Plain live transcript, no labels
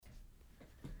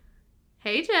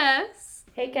Hey, Jess.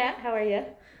 Hey Kat, how are you?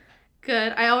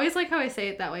 Good. I always like how I say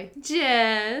it that way.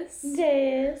 Jess.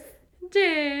 Jess.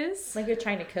 Jess. Like you're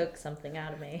trying to coax something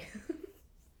out of me.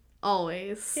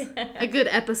 Always. A good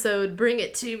episode. Bring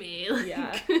it to me.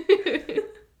 Yeah.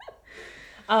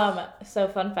 So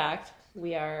fun fact,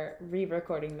 we are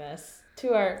re-recording this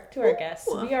to our guests.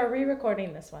 We are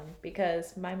re-recording this one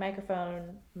because my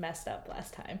microphone messed up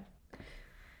last time.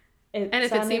 And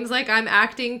if it seems like I'm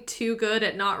acting too good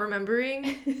at not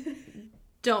remembering,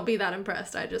 don't be that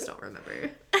impressed. I just don't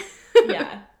remember.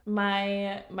 Yeah.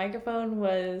 My microphone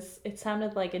it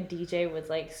sounded like a DJ was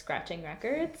like scratching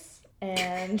records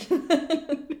and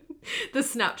the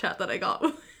Snapchat that I got.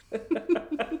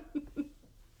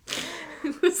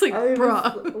 It was like,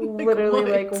 bruh. Literally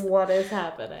like, what is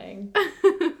happening?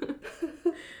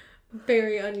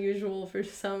 Very unusual for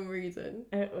some reason.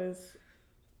 It was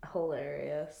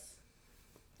hilarious.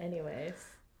 Anyways.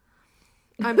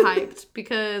 I'm hyped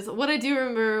because what I do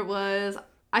remember was,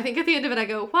 I think at the end of it I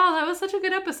go, wow, that was such a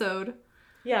good episode.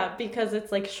 Yeah, because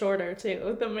it's like shorter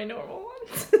too than my normal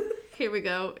ones. Here we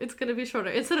go. It's going to be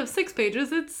shorter. Instead of 6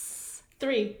 pages, it's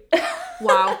 3.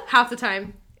 Wow, half the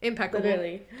time. Impeccable.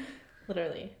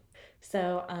 Literally.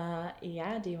 So,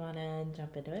 yeah, do you want to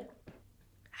jump into it?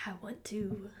 I want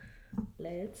to.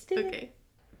 Let's do it. Okay,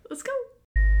 let's go.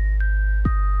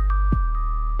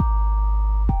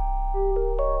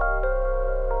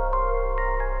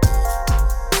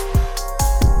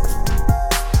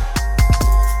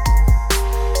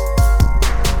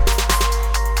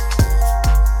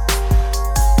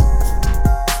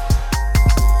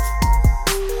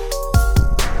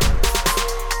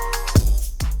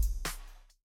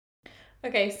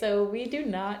 Okay, so we do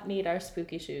not need our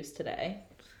spooky shoes today.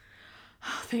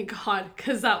 Oh, thank God,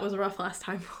 because that was rough last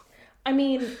time. I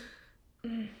mean,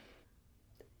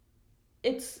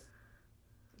 it's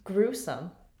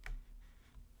gruesome.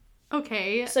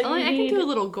 Okay, so I can do a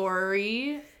little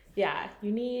gory. Yeah,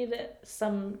 you need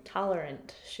some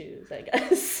tolerant shoes, I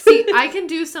guess. See, I can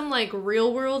do some like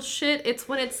real world shit. It's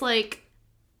when it's like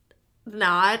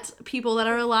not people that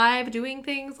are alive doing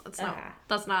things.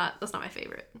 That's not my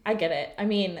favorite. I get it. I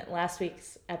mean, last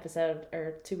week's episode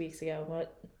or 2 weeks ago,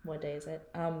 what day is it?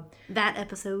 That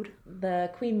episode,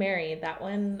 the Queen Mary, that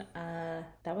one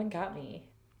got me.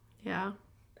 Yeah.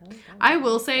 I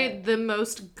will say the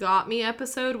most got me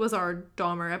episode was our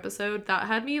Dahmer episode. That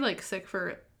had me like sick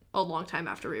for a long time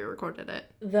after we recorded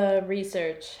it. The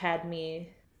research had me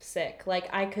sick. Like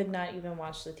I could not even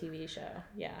watch the TV show.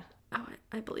 Yeah. Oh,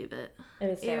 I believe it. It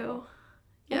was terrible.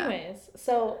 Yeah. Anyways,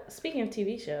 so speaking of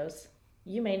TV shows,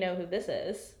 you may know who this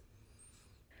is.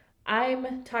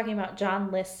 I'm talking about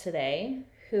John List today,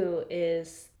 who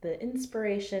is the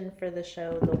inspiration for the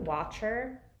show The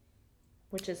Watcher,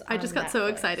 which is on I just got Netflix. So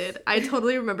excited. I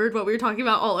totally remembered what we were talking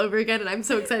about all over again, and I'm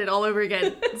so excited all over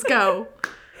again. Let's go.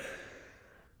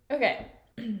 Okay.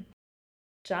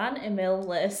 John Emil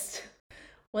List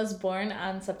was born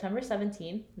on September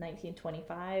 17,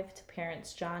 1925, to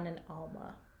parents John and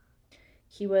Alma.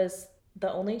 He was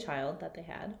the only child that they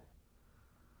had.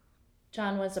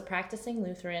 John was a practicing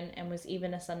Lutheran and was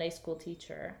even a Sunday school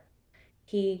teacher.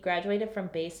 He graduated from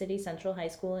Bay City Central High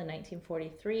School in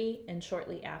 1943, and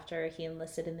shortly after, he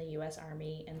enlisted in the U.S.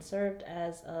 Army and served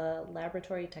as a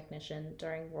laboratory technician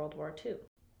during World War II.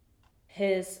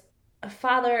 His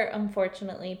father,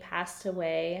 unfortunately, passed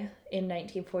away in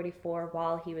 1944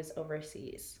 while he was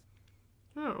overseas.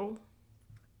 Oh.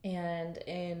 And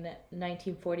in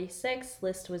 1946,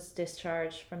 List was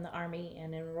discharged from the Army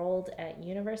and enrolled at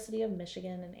University of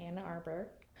Michigan in Ann Arbor,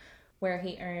 where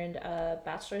he earned a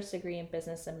bachelor's degree in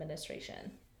business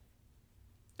administration.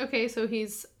 Okay, so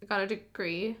he's got a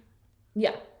degree.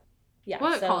 Yeah.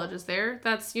 What college is there?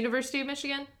 That's University of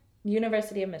Michigan?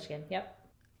 University of Michigan, yep.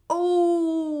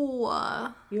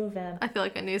 Oh! U of M. I feel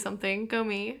like I knew something. Go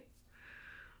me.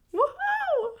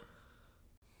 Woohoo!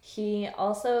 He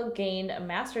also gained a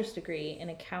master's degree in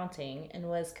accounting and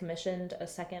was commissioned a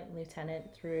second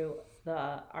lieutenant through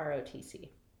the ROTC.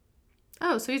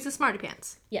 Oh, so he's a smarty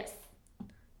pants. Yes.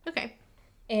 Okay.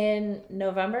 In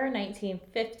November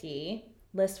 1950,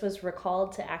 List was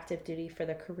recalled to active duty for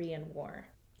the Korean War.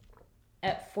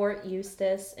 At Fort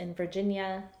Eustis in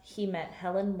Virginia, he met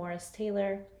Helen Morris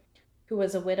Taylor, who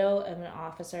was a widow of an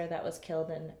officer that was killed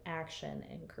in action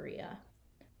in Korea.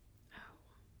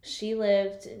 She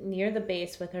lived near the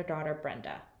base with her daughter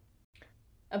Brenda.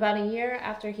 About a year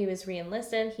after he was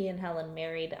re-enlisted, he and Helen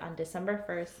married on December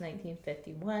 1st,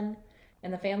 1951,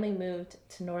 and the family moved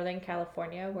to Northern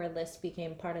California, where List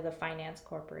became part of the finance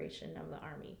corporation of the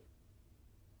Army.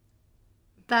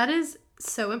 That is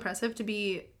so impressive to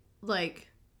be, like,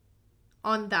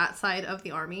 on that side of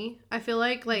the army, I feel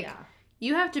like. Like, yeah.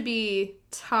 you have to be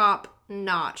top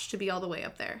notch to be all the way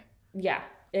up there. Yeah.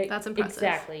 That's impressive.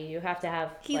 Exactly. You have to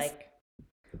have, like,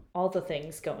 all the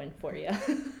things going for you.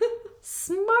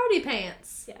 Smarty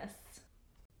pants. Yes.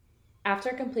 After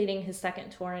completing his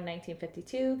second tour in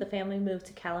 1952, the family moved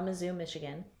to Kalamazoo,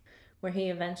 Michigan, where he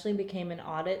eventually became an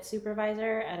audit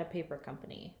supervisor at a paper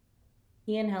company.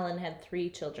 He and Helen had 3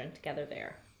 children together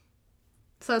there.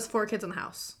 So that's 4 kids in the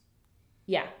house.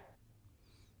 Yeah.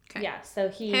 Okay. Yeah, so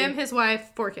Him, his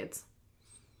wife, 4 kids.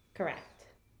 Correct.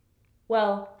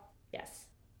 Well, yes.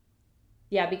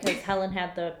 Yeah, because Helen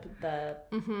had the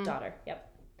daughter. Yep.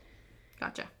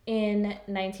 Gotcha. In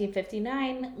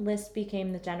 1959, List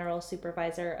became the general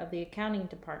supervisor of the accounting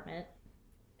department.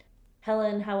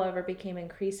 Helen, however, became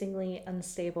increasingly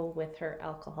unstable with her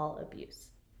alcohol abuse.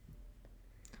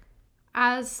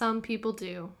 As some people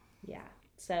do. Yeah.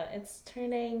 So it's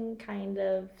turning kind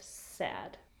of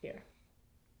sad here.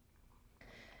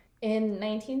 In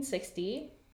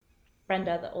 1960,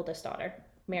 Brenda, the oldest daughter,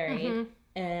 married,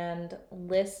 and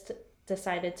List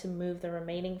decided to move the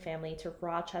remaining family to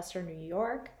Rochester, New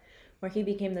York, where he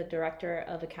became the director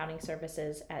of accounting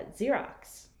services at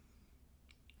Xerox.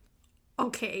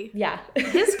 Okay. Yeah.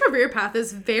 His career path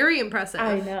is very impressive.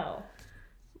 I know.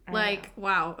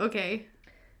 Wow. Okay.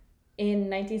 In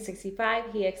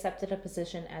 1965, he accepted a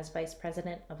position as vice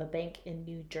president of a bank in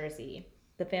New Jersey.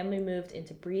 The family moved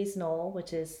into Breeze Knoll,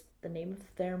 which is the name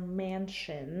of their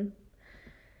mansion,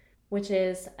 which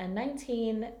is a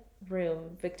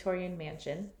 19-room Victorian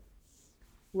mansion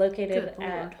located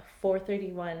at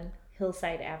 431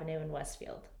 Hillside Avenue in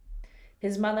Westfield.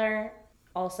 His mother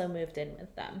also moved in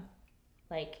with them.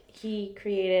 Like, he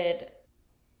created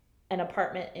an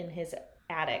apartment in his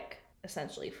attic,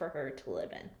 essentially, for her to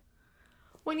live in.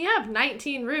 When you have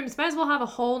 19 rooms, might as well have a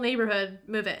whole neighborhood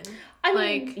move in. I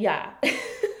mean, yeah.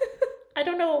 I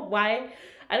don't know why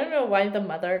the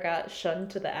mother got shunned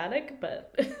to the attic,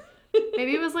 but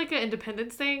maybe it was like an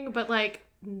independence thing, but like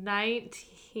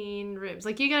 19 rooms.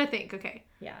 Like, you gotta think, okay.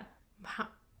 Yeah.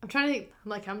 I'm trying to think,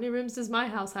 I'm like, how many rooms does my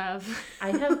house have?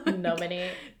 I have no many.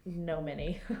 No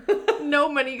many,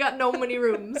 got no many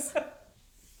rooms.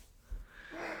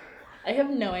 I have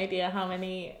no idea how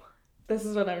many. This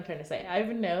is what I'm trying to say. I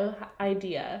have no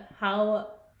idea how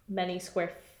many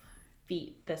square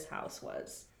feet this house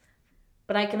was.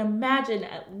 But I can imagine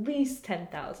at least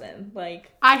 10,000.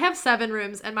 Like, I have 7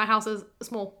 rooms and my house is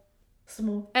small.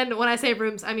 Small. And when I say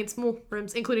rooms, I mean small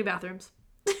rooms, including bathrooms.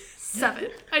 7.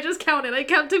 I just counted. It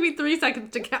took me 3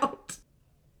 seconds to count.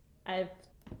 I have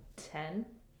 10.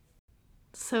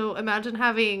 So imagine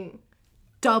having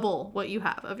double what you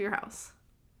have of your house.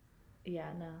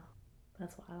 Yeah, no.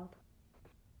 That's wild.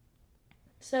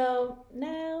 So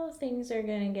now things are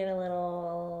going to get a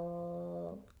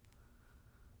little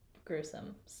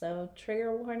gruesome. So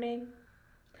trigger warning.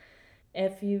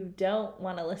 If you don't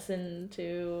want to listen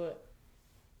to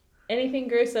anything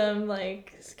gruesome,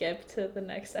 like, skip to the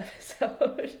next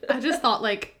episode. I just thought,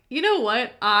 like, you know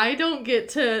what? I don't get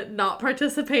to not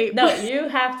participate. No, you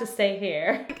have to stay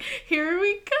here. Here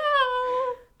we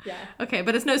go. Yeah. Okay,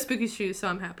 but it's no spooky shoes, so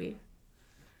I'm happy.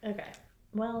 Okay.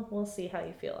 Well, we'll see how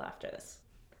you feel after this.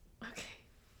 Okay.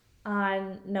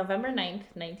 On November 9th,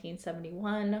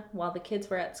 1971, while the kids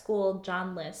were at school,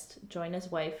 John List joined his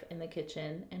wife in the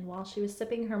kitchen, and while she was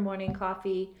sipping her morning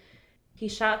coffee, he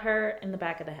shot her in the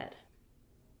back of the head.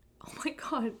 Oh my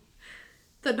god.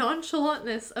 The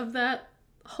nonchalantness of that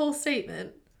whole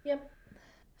statement. Yep.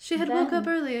 She had woke up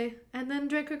early and then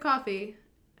drank her coffee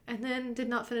and then did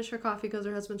not finish her coffee because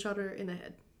her husband shot her in the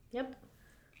head. Yep.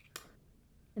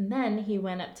 And then he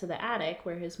went up to the attic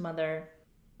where his mother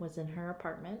was in her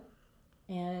apartment,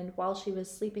 and while she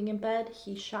was sleeping in bed,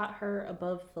 he shot her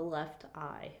above the left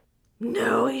eye.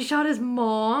 No, he shot his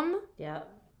mom? Yep.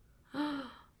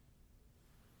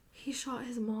 He shot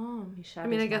his mom.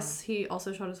 I guess he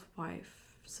also shot his wife,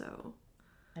 so.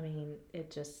 I mean,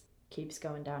 it just keeps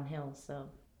going downhill, so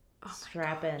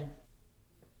strap in.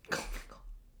 Oh my god.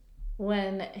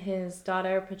 When his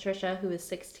daughter Patricia, who is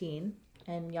 16,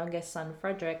 and youngest son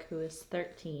Frederick, who is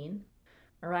 13,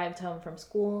 arrived home from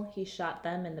school, he shot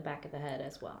them in the back of the head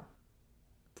as well.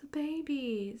 The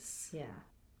babies. Yeah.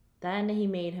 Then he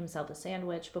made himself a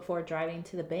sandwich before driving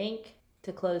to the bank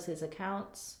to close his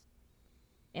accounts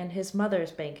and his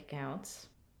mother's bank accounts,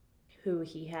 who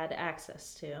he had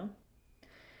access to.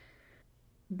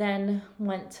 Then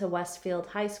went to Westfield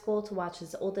High School to watch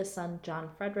his oldest son, John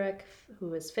Frederick, who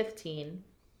was 15,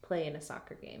 play in a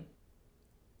soccer game.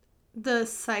 The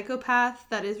psychopath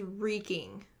that is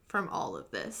reeking from all of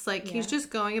this. Like, he's just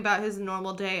going about his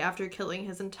normal day after killing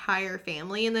his entire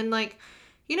family. And then, like,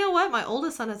 You know what? My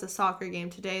oldest son has a soccer game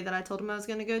today that I told him I was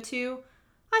going to go to.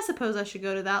 I suppose I should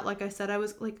go to that. Like I said, I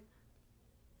was like,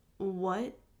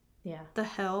 what? Yeah. The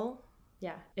hell?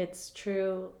 Yeah. It's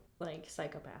true, like,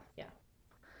 psychopath. Yeah.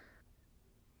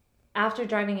 After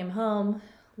driving him home,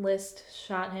 List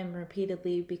shot him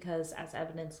repeatedly because, as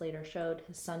evidence later showed,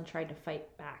 his son tried to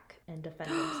fight back and defend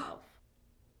himself.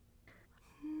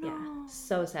 No. Yeah.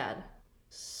 So sad.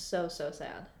 So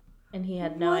sad. And he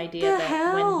had no What idea the that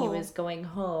hell? when he was going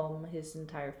home, his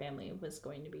entire family was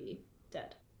going to be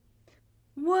dead.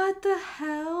 What the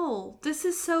hell? This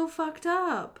is so fucked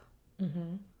up.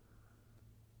 Mm-hmm.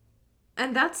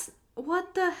 And that's...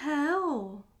 What the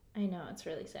hell? I know, it's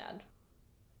really sad.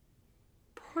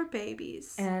 Poor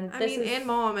babies. And and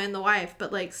mom and the wife,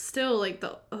 but, like, still, like,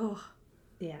 the... Ugh.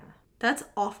 Yeah. That's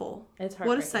awful. It's heartbreaking.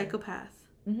 What a psychopath.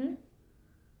 Mm-hmm.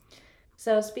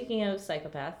 So, speaking of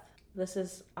psychopath, this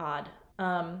is odd.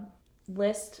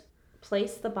 List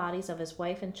placed the bodies of his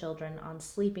wife and children on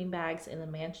sleeping bags in the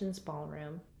mansion's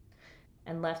ballroom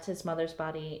and left his mother's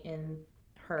body in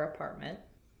her apartment.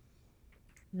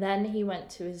 Then he went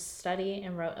to his study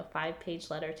and wrote a 5-page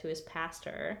letter to his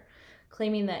pastor,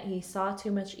 claiming that he saw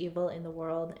too much evil in the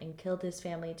world and killed his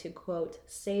family to, quote,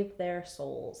 save their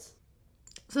souls.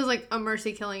 So it's like a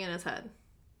mercy killing in his head.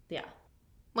 Yeah.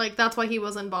 Like, that's why he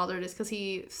wasn't bothered, is because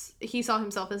he saw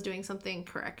himself as doing something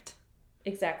correct.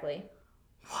 Exactly.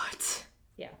 What?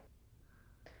 Yeah.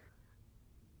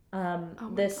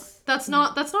 That's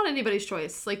not anybody's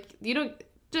choice. Like, you don't...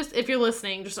 Just, if you're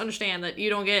listening, just understand that you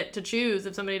don't get to choose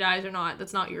if somebody dies or not.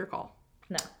 That's not your call.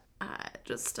 No.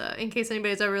 Just in case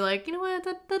anybody's ever like, you know what,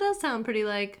 that does sound pretty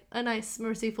like a nice,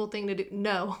 merciful thing to do.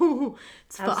 No.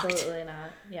 It's Absolutely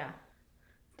not. Yeah.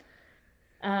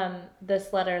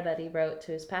 This letter that he wrote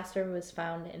to his pastor was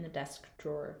found in the desk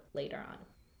drawer later on.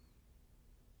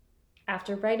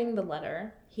 After writing the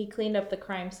letter, he cleaned up the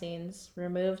crime scenes,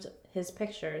 removed his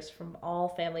pictures from all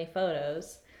family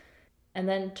photos, and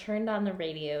then turned on the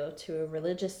radio to a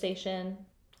religious station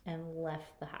and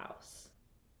left the house.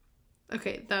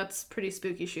 Okay, that's pretty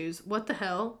spooky shoes. What the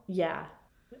hell? Yeah,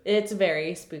 it's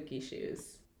very spooky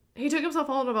shoes. He took himself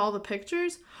out of all the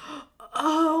pictures?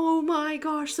 Oh my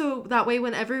gosh. So that way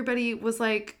when everybody was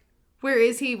like, where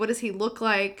is he? What does he look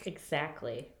like?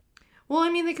 Exactly. Well, I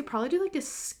mean, they could probably do like a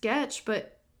sketch,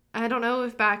 but I don't know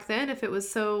if back then, if it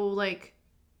was so like...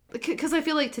 Because I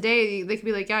feel like today they could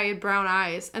be like, yeah, he had brown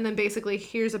eyes, and then basically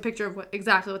here's a picture of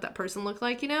exactly what that person looked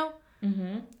like, you know?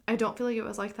 Mm-hmm. I don't feel like it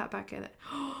was like that back in it.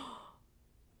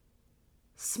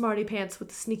 Smarty pants with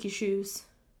the sneaky shoes.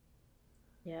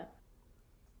 Yeah.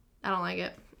 I don't like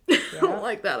it. Yeah. I don't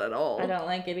like that at all. I don't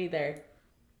like it either.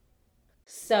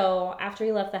 So after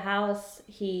he left the house,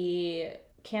 he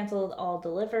canceled all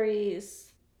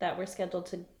deliveries that were scheduled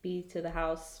to be to the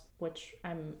house, which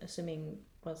I'm assuming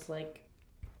was like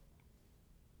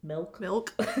milk.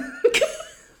 The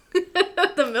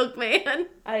milkman.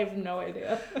 I have no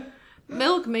idea.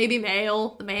 Milk, maybe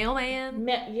mail. The mailman.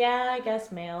 Yeah, I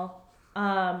guess mail.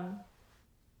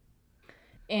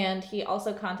 And he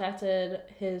also contacted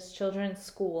his children's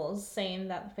schools, saying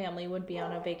that the family would be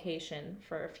on a vacation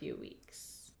for a few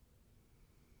weeks.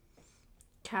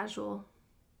 Casual.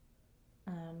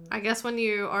 I guess when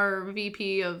you are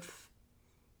VP of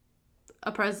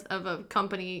a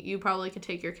company, you probably can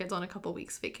take your kids on a couple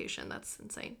weeks vacation. That's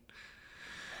insane.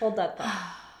 Hold that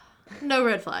thought. No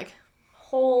red flag.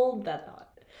 Hold that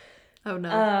thought. Oh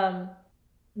no.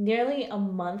 Nearly a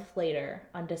month later,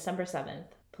 on December 7th,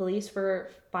 police were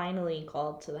finally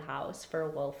called to the house for a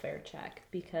welfare check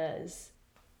because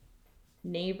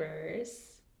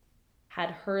neighbors had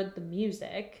heard the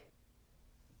music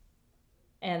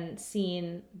and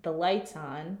seen the lights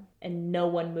on and no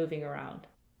one moving around.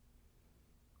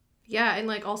 Yeah, and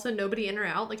like also nobody in or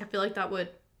out. Like I feel like that would...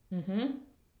 Mm-hmm.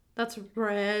 That's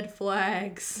red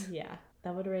flags. Yeah,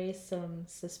 that would raise some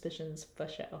suspicions for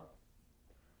sure.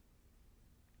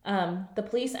 The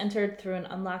police entered through an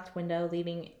unlocked window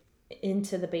leading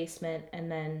into the basement, and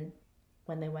then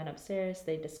when they went upstairs,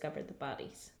 they discovered the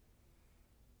bodies.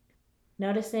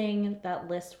 Noticing that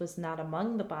List was not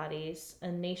among the bodies,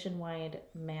 a nationwide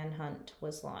manhunt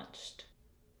was launched.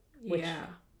 Which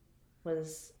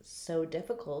was so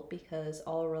difficult because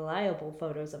all reliable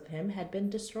photos of him had been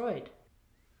destroyed.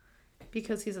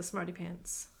 Because he's a smarty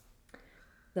pants.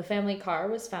 The family car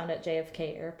was found at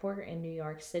JFK Airport in New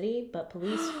York City, but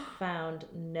police found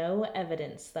no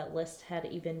evidence that List had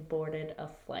even boarded a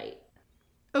flight.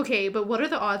 Okay, but what are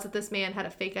the odds that this man had a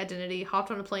fake identity,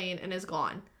 hopped on a plane, and is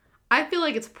gone? I feel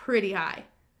like it's pretty high.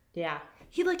 Yeah.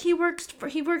 He worked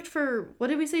for what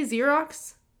did we say,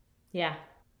 Xerox? Yeah.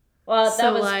 Well,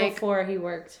 that was before he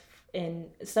worked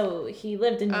So he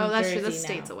lived in New Oh, that's Jersey true. That's now.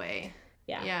 states away.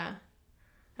 Yeah. Yeah.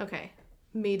 Okay.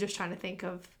 Me just trying to think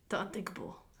of the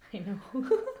unthinkable. I know.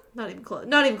 Not even close.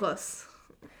 Not even close.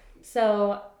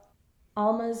 So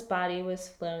Alma's body was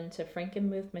flown to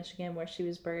Frankenmuth, Michigan, where she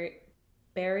was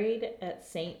buried at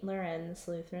St. Lorenz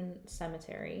Lutheran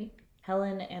Cemetery.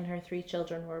 Helen and her 3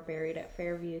 children were buried at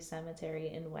Fairview Cemetery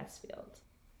in Westfield.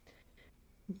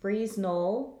 Breeze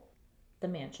Knoll, the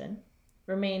mansion,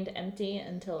 remained empty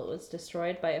until it was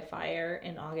destroyed by a fire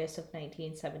in August of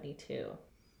 1972.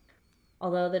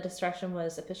 Although the destruction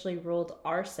was officially ruled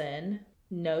arson,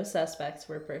 no suspects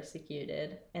were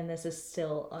persecuted, and this is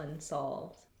still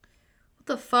unsolved. What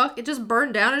the fuck? It just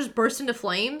burned down and just burst into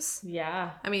flames?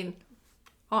 Yeah. I mean,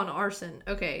 on arson.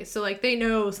 Okay, so like they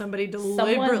know somebody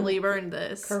deliberately burned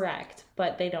this. Correct,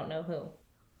 but they don't know who.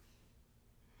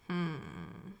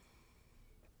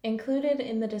 Included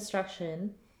in the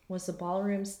destruction was the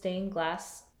ballroom stained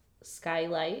glass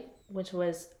skylight, which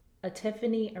was a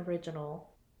Tiffany original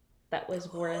that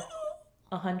was worth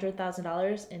 $100,000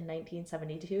 in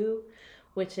 1972,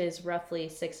 which is roughly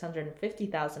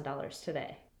 $650,000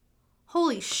 today.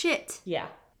 Holy shit. Yeah.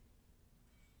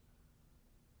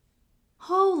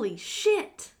 Holy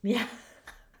shit. Yeah.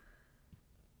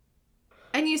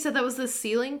 And you said that was the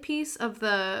ceiling piece of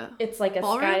the It's like a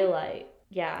ballroom? skylight.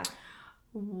 Yeah.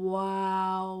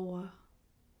 Wow.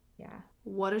 Yeah.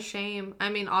 What a shame. I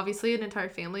mean, obviously an entire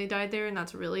family died there and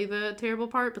that's really the terrible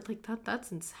part, but like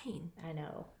that's insane. I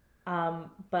know.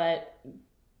 But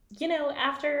you know,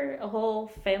 after a whole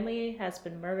family has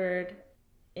been murdered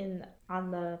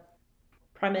on the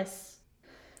premise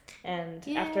and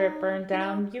after it burned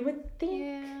down, you would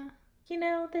think, you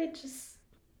know, they'd just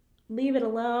leave it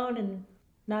alone and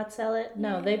not sell it.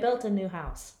 No, they built a new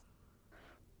house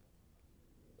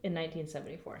in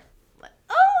 1974.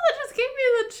 Oh, that just gave me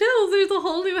the chills. There's a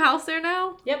whole new house there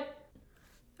now? Yep.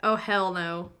 Oh, hell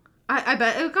no. I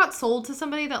bet it got sold to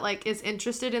somebody that like is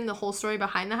interested in the whole story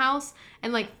behind the house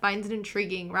and like finds it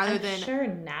intriguing rather than sure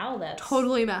now that's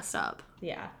totally messed up.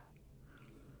 Yeah.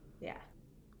 Yeah.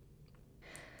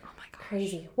 Oh my gosh.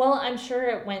 Crazy. Well, I'm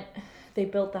sure they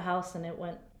built the house and it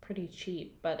went pretty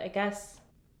cheap, but I guess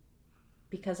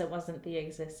because it wasn't the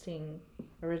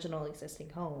original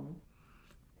existing home.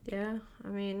 Yeah, I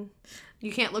mean,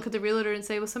 you can't look at the realtor and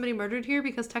say, was somebody murdered here?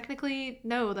 Because technically,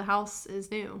 no, the house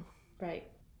is new. Right.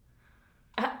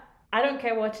 I don't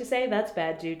care what you say, that's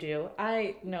bad juju.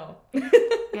 No.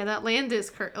 Yeah, that land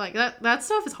is, like, that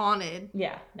stuff is haunted.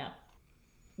 Yeah, no.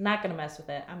 Not gonna mess with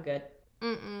it. I'm good.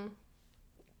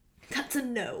 That's a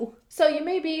no. So you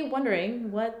may be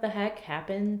wondering what the heck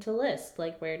happened to List?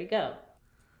 Like, where'd he go?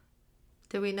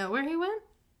 Do we know where he went?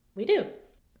 We do.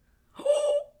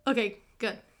 Okay,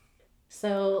 good.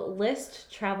 So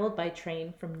List traveled by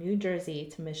train from New Jersey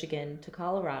to Michigan to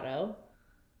Colorado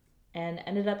and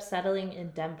ended up settling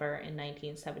in Denver in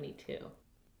 1972.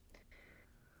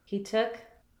 He took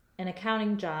an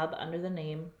accounting job under the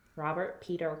name Robert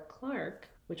Peter Clark,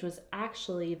 which was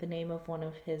actually the name of one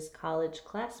of his college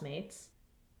classmates,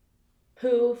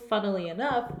 who, funnily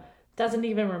enough, doesn't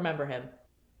even remember him.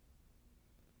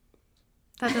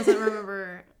 That doesn't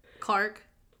remember Clark?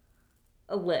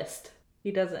 A List.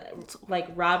 He doesn't, like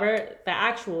Robert, the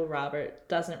actual Robert,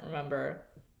 doesn't remember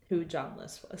who John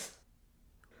List was.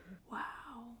 Wow.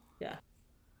 Yeah.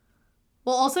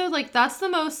 Well, also, like, that's the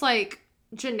most, like,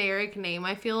 generic name,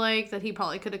 I feel like, that he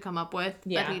probably could have come up with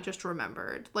that he just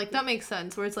remembered. Like, that makes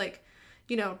sense, where it's like,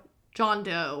 you know, John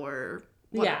Doe or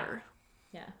whatever.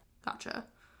 Yeah. Gotcha.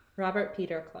 Robert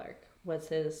Peter Clark was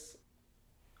his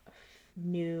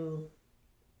new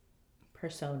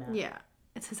persona. Yeah.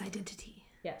 It's his identity.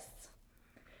 Yes.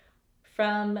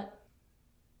 From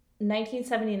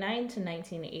 1979 to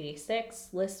 1986,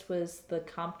 List was the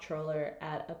comptroller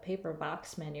at a paper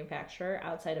box manufacturer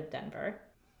outside of Denver.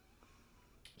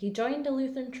 He joined a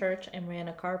Lutheran church and ran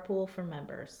a carpool for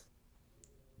members.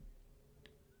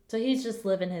 So he's just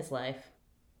living his life.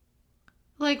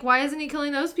 Like, why isn't he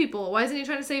killing those people? Why isn't he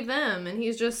trying to save them? And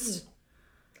he's just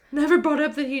never brought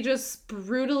up that he just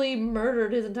brutally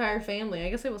murdered his entire family. I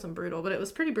guess it wasn't brutal, but it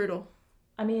was pretty brutal.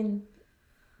 I mean,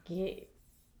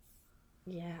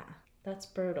 yeah, that's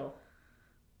brutal.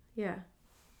 Yeah.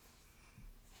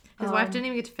 His wife didn't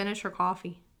even get to finish her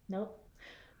coffee. Nope.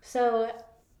 So,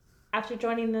 after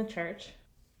joining the church,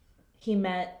 he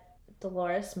met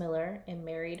Dolores Miller and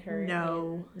married her in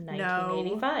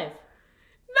 1985.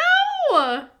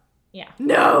 No! Yeah.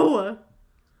 No!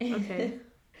 Okay.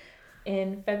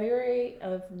 In February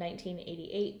of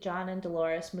 1988, John and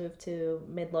Dolores moved to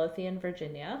Midlothian,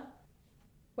 Virginia,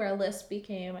 where List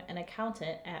became an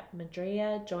accountant at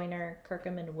Madrea, Joyner,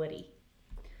 Kirkham, and Woody.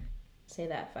 Say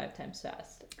that 5 times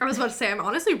fast. I was about to say, I'm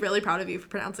honestly really proud of you for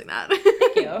pronouncing that.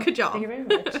 Thank you. Good job. Thank you very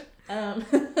much.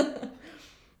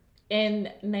 In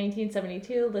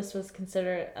 1972, List was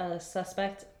considered a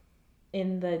suspect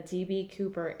in the D.B.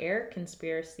 Cooper air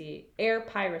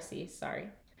piracy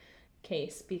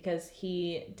case because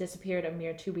he disappeared a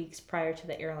mere 2 weeks prior to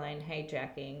the airline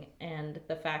hijacking and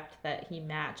the fact that he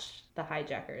matched the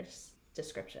hijacker's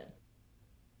description.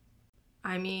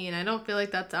 I mean, I don't feel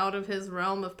like that's out of his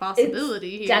realm of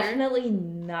possibility It's here. definitely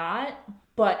not,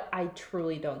 but I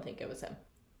truly don't think it was him.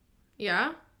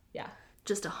 Yeah? Yeah.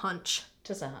 Just a hunch.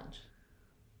 Just a hunch.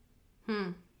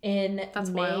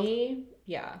 That's wild.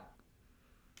 Yeah.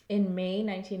 In May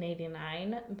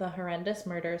 1989, the horrendous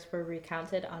murders were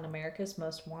recounted on America's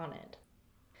Most Wanted.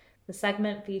 The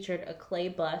segment featured a clay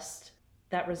bust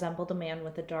that resembled a man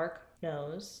with a dark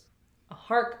nose, a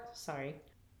hark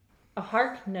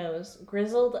nose,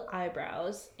 grizzled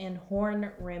eyebrows, and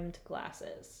horn-rimmed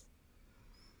glasses.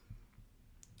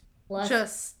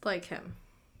 Just like him.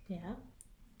 Yeah.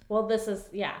 Well, this is,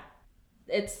 yeah.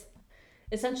 It's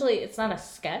essentially, it's not a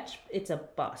sketch, it's a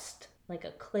bust, like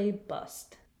a clay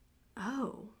bust.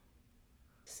 Oh.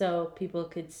 So people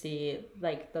could see,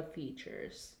 like, the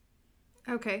features.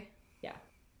 Okay. Yeah.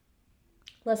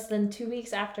 Less than 2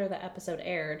 weeks after the episode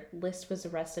aired, List was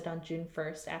arrested on June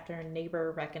 1st after a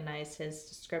neighbor recognized his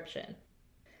description.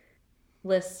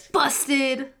 List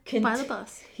busted by the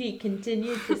bus. He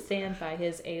continued to stand by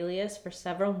his alias for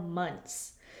several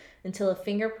months until a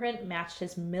fingerprint matched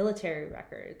his military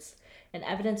records and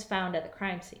evidence found at the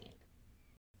crime scene.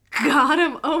 Got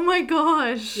him. Oh my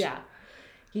gosh. Yeah.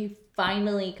 He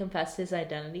finally confessed his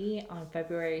identity on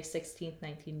February 16th,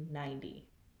 1990.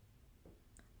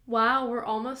 Wow, we're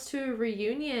almost to a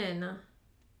reunion.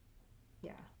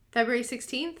 Yeah. February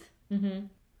 16th? Mm-hmm.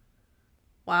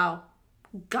 Wow.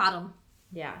 Got him.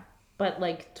 Yeah. But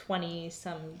like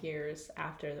 20-some years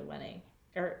after the wedding.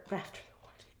 Or after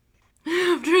the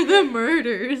wedding. After the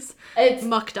murders. It's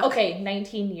mucked up. Okay,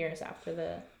 19 years after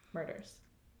the murders.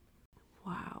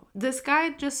 Wow. This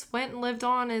guy just went and lived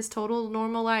on his total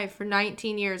normal life for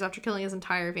 19 years after killing his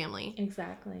entire family.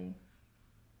 Exactly.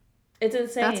 It's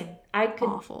insane. That's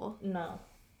awful. No.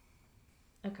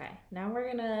 Okay, now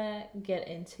we're gonna get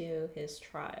into his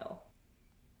trial.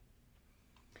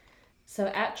 So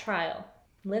at trial,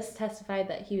 List testified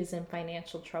that he was in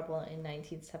financial trouble in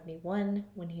 1971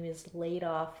 when he was laid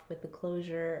off with the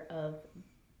closure of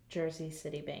Jersey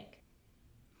City Bank.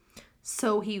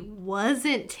 So he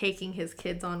wasn't taking his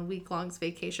kids on week-long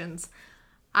vacations.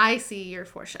 I see your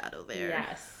foreshadow there.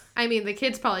 Yes. I mean, the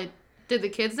kids probably... Did the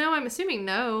kids know? I'm assuming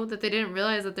no, that they didn't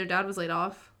realize that their dad was laid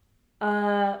off.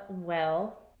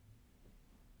 Well,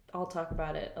 I'll talk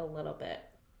about it a little bit.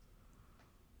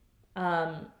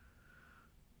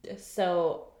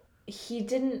 So he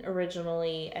didn't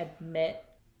originally admit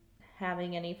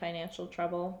having any financial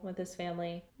trouble with his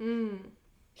family.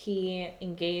 He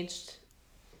engaged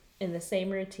in the same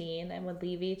routine and would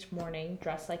leave each morning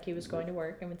dressed like he was going to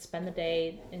work and would spend the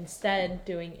day instead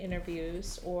doing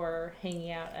interviews or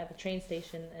hanging out at the train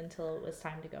station until it was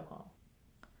time to go home.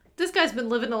 This guy's been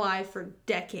living a lie for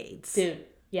decades. Dude,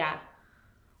 yeah.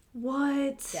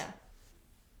 What? Yeah.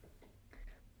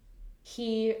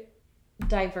 He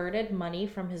diverted money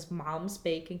from his mom's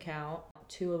bank account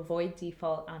to avoid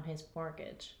default on his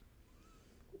mortgage.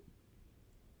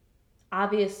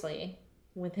 Obviously,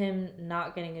 with him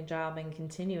not getting a job and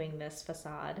continuing this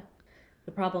facade,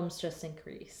 the problems just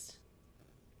increased.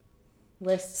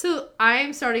 So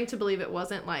I'm starting to believe it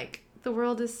wasn't like, the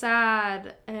world is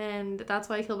sad and that's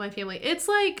why I killed my family. It's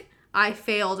like, I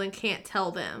failed and can't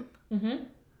tell them. Mm-hmm.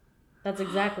 That's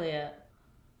exactly it.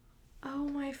 Oh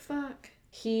my fuck.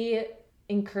 He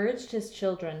encouraged his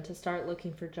children to start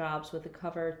looking for jobs with a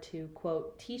cover to,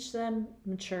 quote, teach them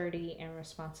maturity and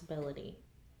responsibility,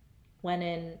 when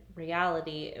in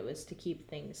reality it was to keep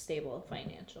things stable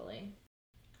financially.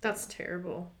 That's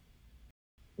terrible.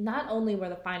 Not only were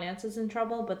the finances in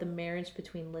trouble, but the marriage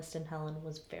between List and Helen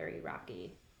was very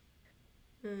rocky.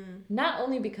 Not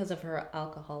only because of her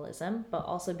alcoholism, but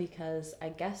also because I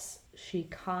guess she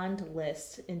conned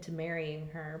List into marrying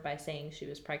her by saying she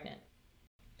was pregnant.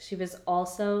 She was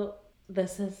also, I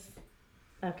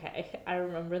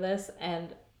remember this,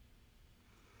 and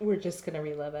we're just going to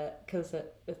relive it because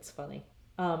it's funny.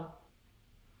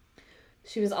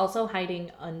 She was also hiding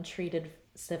untreated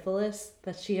syphilis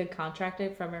that she had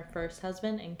contracted from her first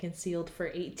husband and concealed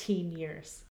for 18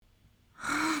 years.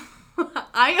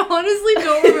 I honestly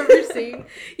don't remember seeing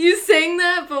you saying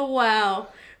that, but wow.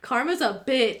 Karma's a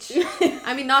bitch.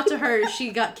 I mean, not to her.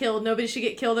 She got killed. Nobody should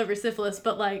get killed over syphilis,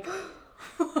 but like...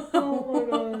 Oh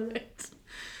my god.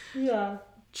 Yeah.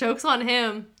 Joke's on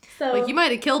him. So Like, you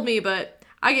might have killed me, but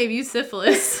I gave you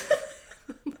syphilis.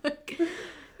 Like,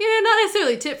 not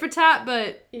necessarily tit for tat,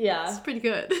 but it's pretty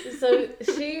good. So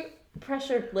she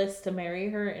pressured Liz to marry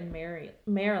her in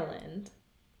Maryland,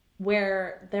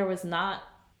 where there was not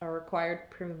a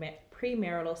required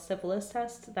premarital syphilis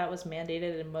test that was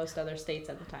mandated in most other states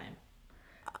at the time.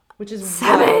 Which is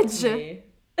wild to me.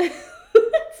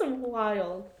 It's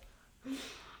wild.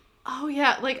 Oh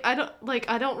yeah, like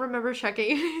I don't remember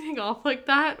checking anything off like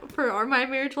that for my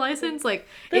marriage license. Like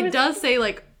it does say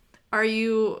like, are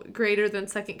you greater than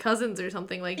second cousins or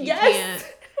something? Like you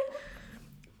can't.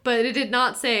 But it did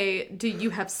not say, do you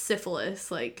have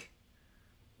syphilis? Like,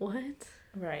 what?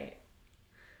 Right.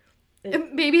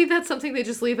 Maybe that's something they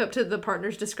just leave up to the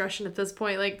partner's discretion at this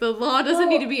point. Like the law doesn't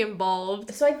need to be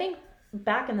involved. So I think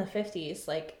back in the 50s,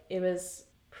 like it was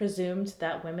presumed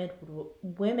that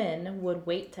women would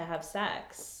wait to have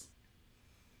sex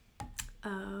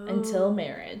until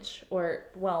marriage, or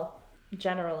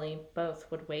generally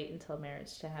both would wait until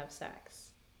marriage to have sex.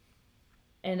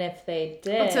 And if they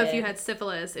did, so if you had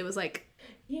syphilis, it was like,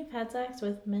 you've had sex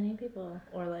with many people,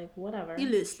 or like whatever. You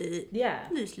little slut. Yeah.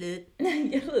 You little slut.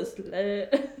 You little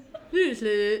slut. You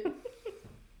little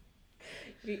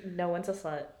slut. No one's a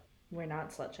slut. We're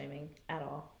not slut shaming at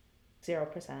all.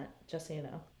 0%, just so you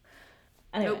know.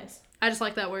 Anyways. Nope. I just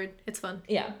like that word. It's fun.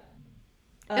 Yeah.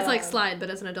 It's like slide,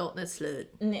 but as an adult, and it's slut.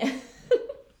 Yeah.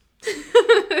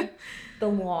 The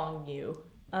long U.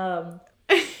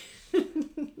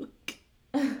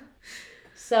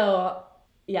 So,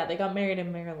 yeah, they got married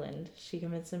in Maryland. She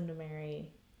convinced him to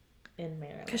marry in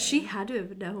Maryland. Because she had to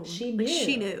have known. She knew.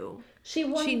 She knew. She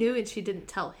knew and she didn't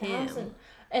tell him.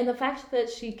 And the fact that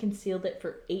she concealed it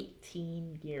for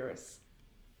 18 years.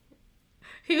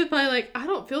 He was probably like, I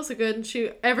don't feel so good. And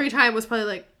she, every time was probably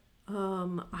like,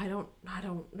 I don't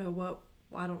know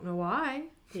why.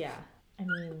 Yeah. I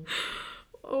mean,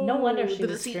 no wonder she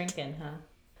was drinking, huh?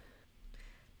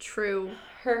 True.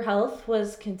 Her health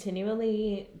was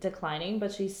continually declining,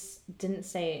 but she didn't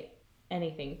say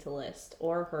anything to List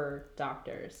or her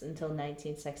doctors until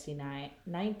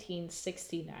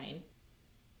 1969,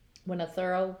 when a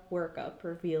thorough workup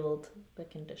revealed the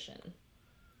condition.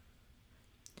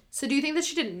 So do you think that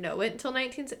she didn't know it until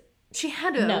 19... She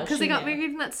had to, because they got married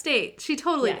in that state. She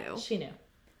totally knew. She knew.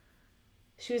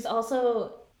 She was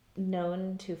also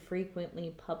known to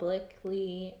frequently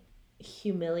publicly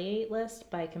humiliate List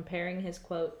by comparing his,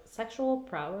 quote, sexual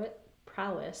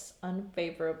prowess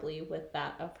unfavorably with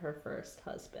that of her first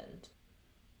husband.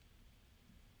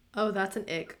 Oh, that's an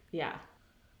ick. Yeah.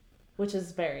 Which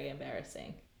is very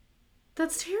embarrassing.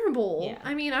 That's terrible. Yeah.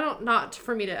 I mean, not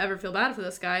for me to ever feel bad for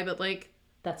this guy, but like...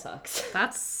 That sucks.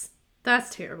 That's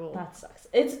terrible. That sucks.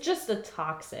 It's just a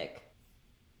toxic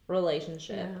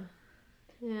relationship.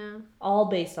 Yeah. All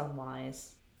based on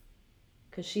lies.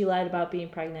 Because she lied about being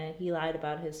pregnant. He lied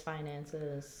about his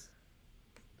finances.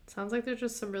 Sounds like they're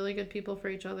just some really good people for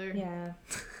each other. Yeah.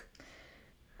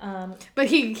 But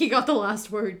he got the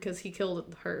last word because he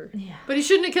killed her. Yeah. But he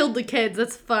shouldn't have killed the kids.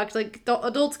 That's fucked. Like, the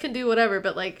adults can do whatever,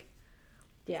 but like...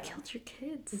 Yeah. You killed your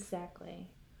kids. Exactly.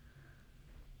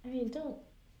 I mean, don't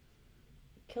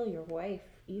kill your wife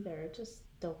either. Just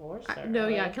divorce her. No,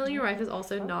 yeah. Killing your wife is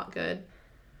also not good.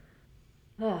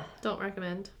 Don't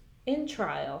recommend. In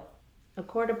trial, a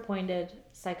court-appointed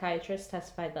psychiatrist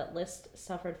testified that List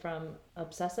suffered from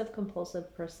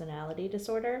obsessive-compulsive personality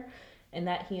disorder and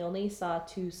that he only saw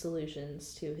two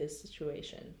solutions to his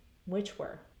situation, which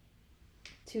were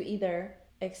to either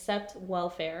accept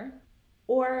welfare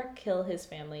or kill his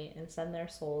family and send their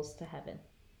souls to heaven.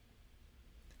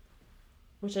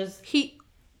 Which is... He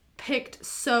picked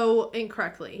so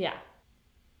incorrectly. Yeah.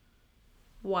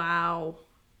 Wow.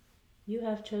 You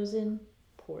have chosen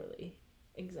poorly.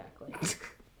 Exactly.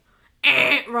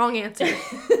 Wrong answer.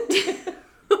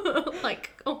 Like,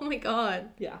 oh my god.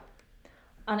 Yeah.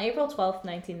 On April 12th,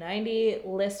 1990,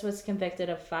 List was convicted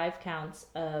of 5 counts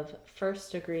of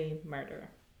first-degree murder.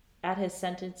 At his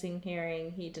sentencing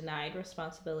hearing, he denied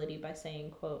responsibility by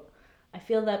saying, quote, I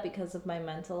feel that because of my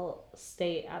mental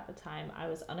state at the time, I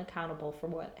was unaccountable for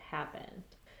what happened.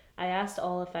 I ask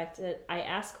all affected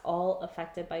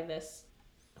by this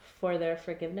for their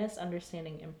forgiveness,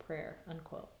 understanding, and prayer,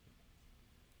 unquote.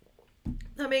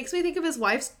 That makes me think of his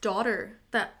wife's daughter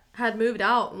that had moved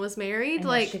out and was married.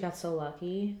 Like, she got so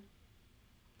lucky.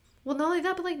 Well, not like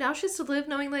that, but like now she has to live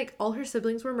knowing like all her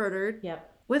siblings were murdered.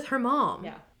 Yep. With her mom.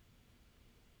 Yeah.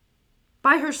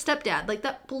 By her stepdad. Like,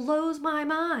 that blows my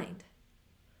mind.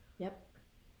 Yep.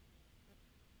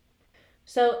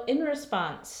 So, in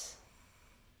response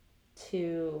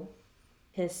to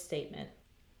his statement,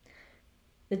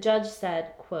 the judge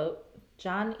said, quote,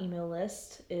 John Emil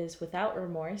List is without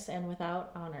remorse and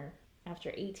without honor.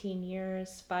 After 18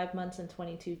 years, 5 months, and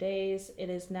 22 days,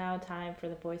 it is now time for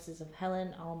the voices of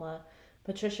Helen, Alma,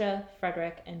 Patricia,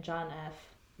 Frederick, and John F.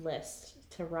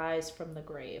 List to rise from the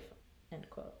grave. End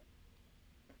quote.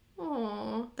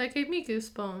 Oh, that gave me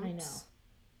goosebumps. I know.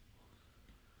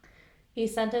 He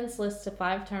sentenced List to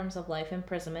 5 terms of life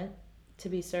imprisonment to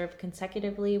be served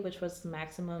consecutively, which was the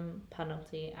maximum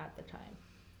penalty at the time.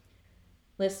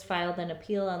 List filed an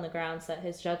appeal on the grounds that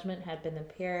his judgment had been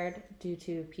impaired due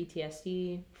to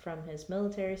PTSD from his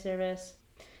military service.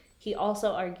 He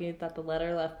also argued that the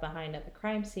letter left behind at the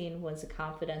crime scene was a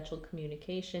confidential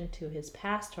communication to his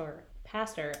pastor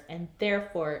and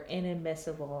therefore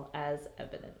inadmissible as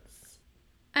evidence.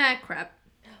 Crap.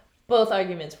 Both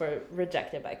arguments were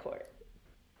rejected by court.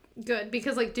 Good,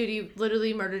 because, like, dude, you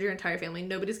literally murdered your entire family.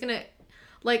 Nobody's gonna,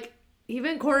 like,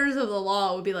 even quarters of the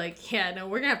law would be like, yeah, no,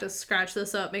 we're gonna have to scratch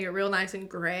this up, make it real nice and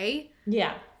gray.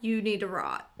 Yeah. You need to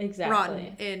rot. Exactly.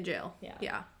 Rot in jail.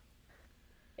 Yeah.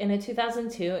 In a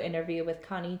 2002 interview with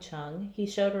Connie Chung, he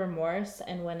showed remorse,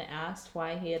 and when asked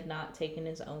why he had not taken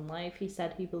his own life, he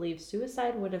said he believed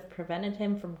suicide would have prevented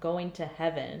him from going to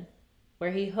heaven,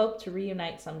 where he hoped to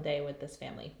reunite someday with this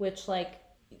family. Which, like,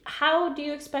 how do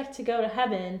you expect to go to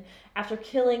heaven after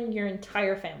killing your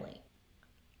entire family?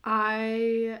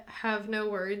 I have no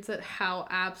words at how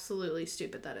absolutely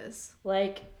stupid that is.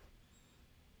 Like,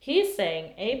 he's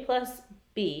saying A plus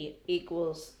B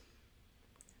equals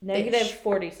negative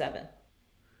 47.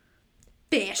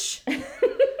 Fish.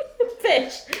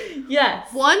 Fish.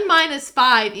 Yes. 1 minus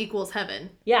 5 equals heaven.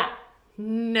 Yeah.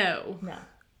 No. No.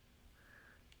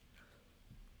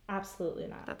 Absolutely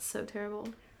not. That's so terrible.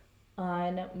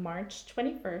 On March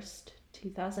 21st,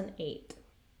 2008,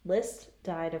 List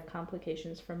died of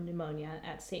complications from pneumonia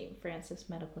at St. Francis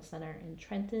Medical Center in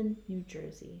Trenton, New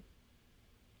Jersey.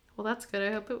 Well, that's good.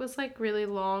 I hope it was, like, really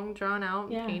long, drawn out,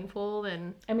 and painful,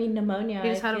 and... I mean, pneumonia... He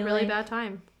just had a really bad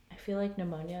time. I feel like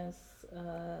pneumonia is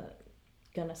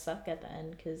gonna suck at the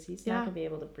end, because he's not gonna be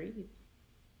able to breathe.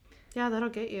 Yeah, that'll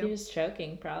get you. He was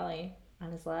choking, probably,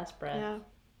 on his last breath. Yeah.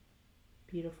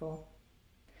 Beautiful.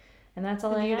 And that's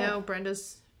all I have.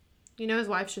 You know his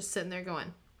wife's just sitting there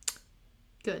going,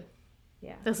 good.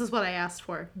 Yeah. This is what I asked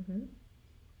for. Mm-hmm.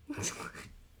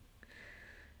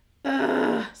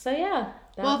 So, yeah.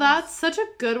 That's such a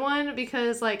good one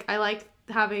because, like, I like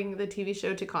having the TV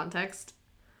show to context.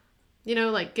 You know,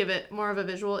 like, give it more of a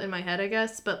visual in my head, I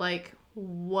guess. But, like,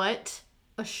 what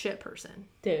a shit person.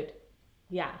 Dude.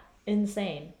 Yeah.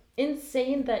 Insane.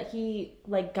 Insane that he,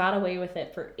 like, got away with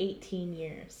it for 18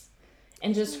 years.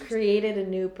 And just created a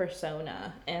new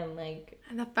persona. And, like...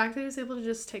 And the fact that he was able to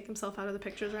just take himself out of the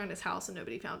pictures around his house and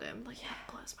nobody found him. Like,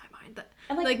 that blows my mind. That,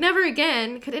 and like, never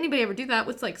again could anybody ever do that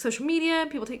with, like, social media.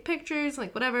 People take pictures,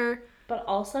 like, whatever. But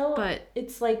also,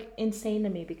 it's, like, insane to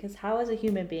me. Because how, as a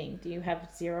human being, do you have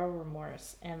zero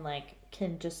remorse and, like,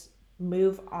 can just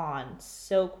move on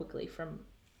so quickly from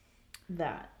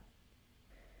that?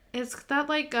 It's that,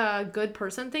 like, good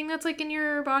person thing that's, like, in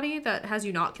your body that has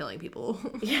you not killing people.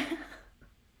 Yeah.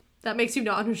 That makes you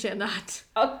not understand that.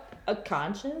 A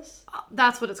conscious?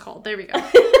 That's what it's called. There we go.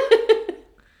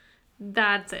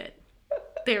 That's it.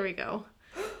 There we go.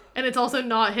 And it's also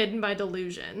not hidden by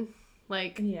delusion.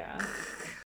 Like... Yeah.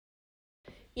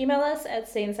 Email us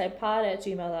at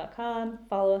stayinsidepod@gmail.com.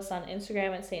 Follow us on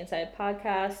Instagram at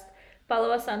stayinsidepodcast.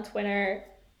 Follow us on Twitter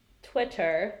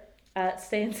at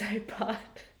stayinsidepod.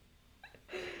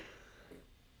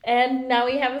 And now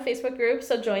we have a Facebook group,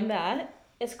 so join that.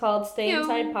 It's called Stay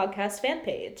Inside Podcast Fan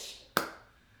Page.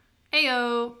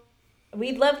 Ayo.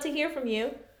 We'd love to hear from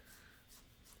you.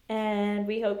 And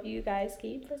we hope you guys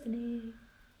keep listening.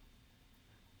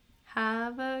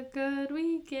 Have a good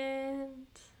weekend.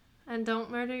 And don't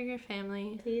murder your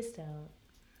family. Please don't.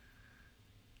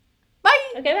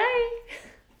 Bye. Okay,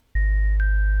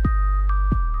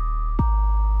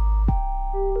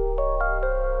 bye.